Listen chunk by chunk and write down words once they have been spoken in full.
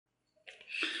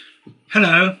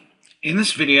Hello, in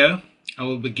this video I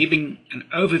will be giving an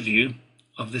overview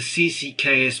of the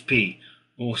CCKSP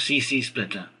or CC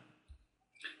splitter.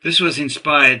 This was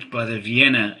inspired by the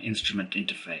Vienna instrument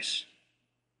interface.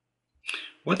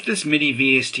 What this Midi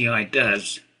VSTI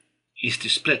does is to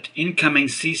split incoming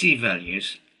CC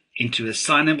values into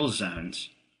assignable zones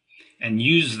and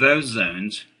use those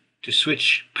zones to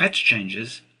switch patch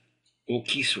changes or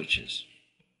key switches.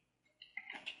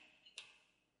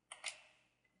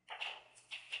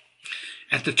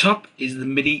 At the top is the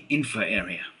Midi info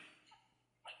area.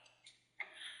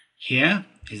 Here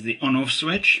is the on-off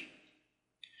switch,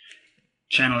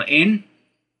 channel in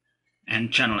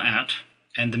and channel out,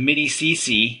 and the Midi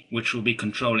CC, which will be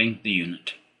controlling the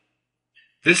unit.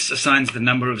 This assigns the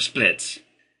number of splits.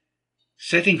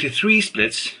 Setting to 3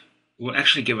 splits will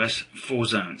actually give us 4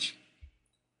 zones.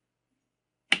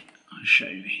 I'll show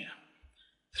you here.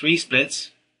 3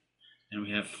 splits and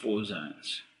we have 4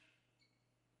 zones.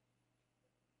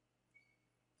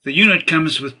 The unit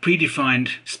comes with predefined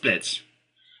splits,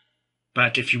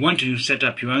 but if you want to set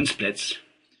up your own splits,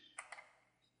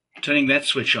 turning that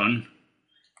switch on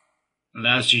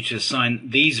allows you to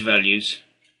assign these values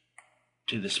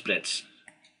to the splits.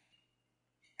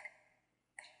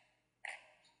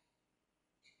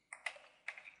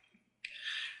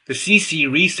 The CC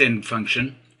resend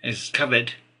function is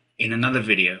covered in another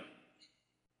video.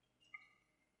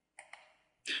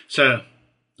 So,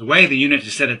 the way the unit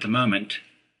is set at the moment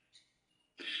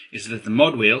is that the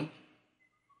mod wheel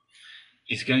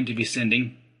is going to be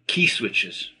sending key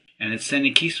switches, and it's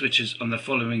sending key switches on the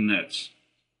following notes.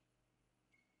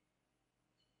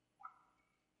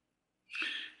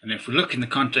 And if we look in the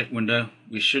contact window,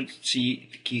 we should see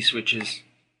the key switches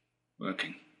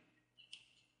working.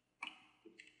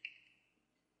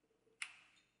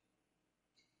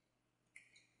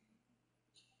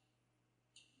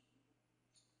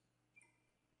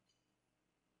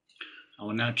 I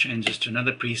will now change this to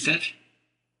another preset.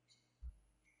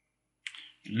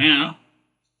 Now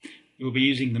we'll be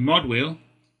using the mod wheel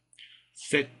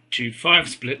set to 5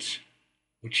 splits,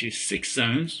 which is 6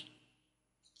 zones,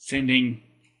 sending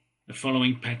the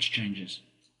following patch changes.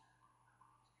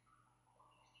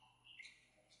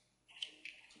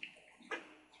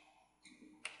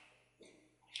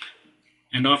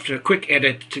 And after a quick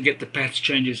edit to get the patch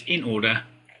changes in order,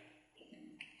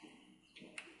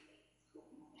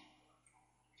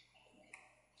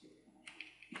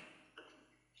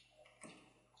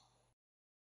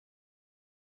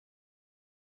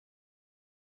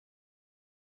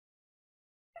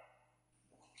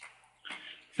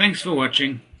 thanks for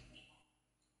watching.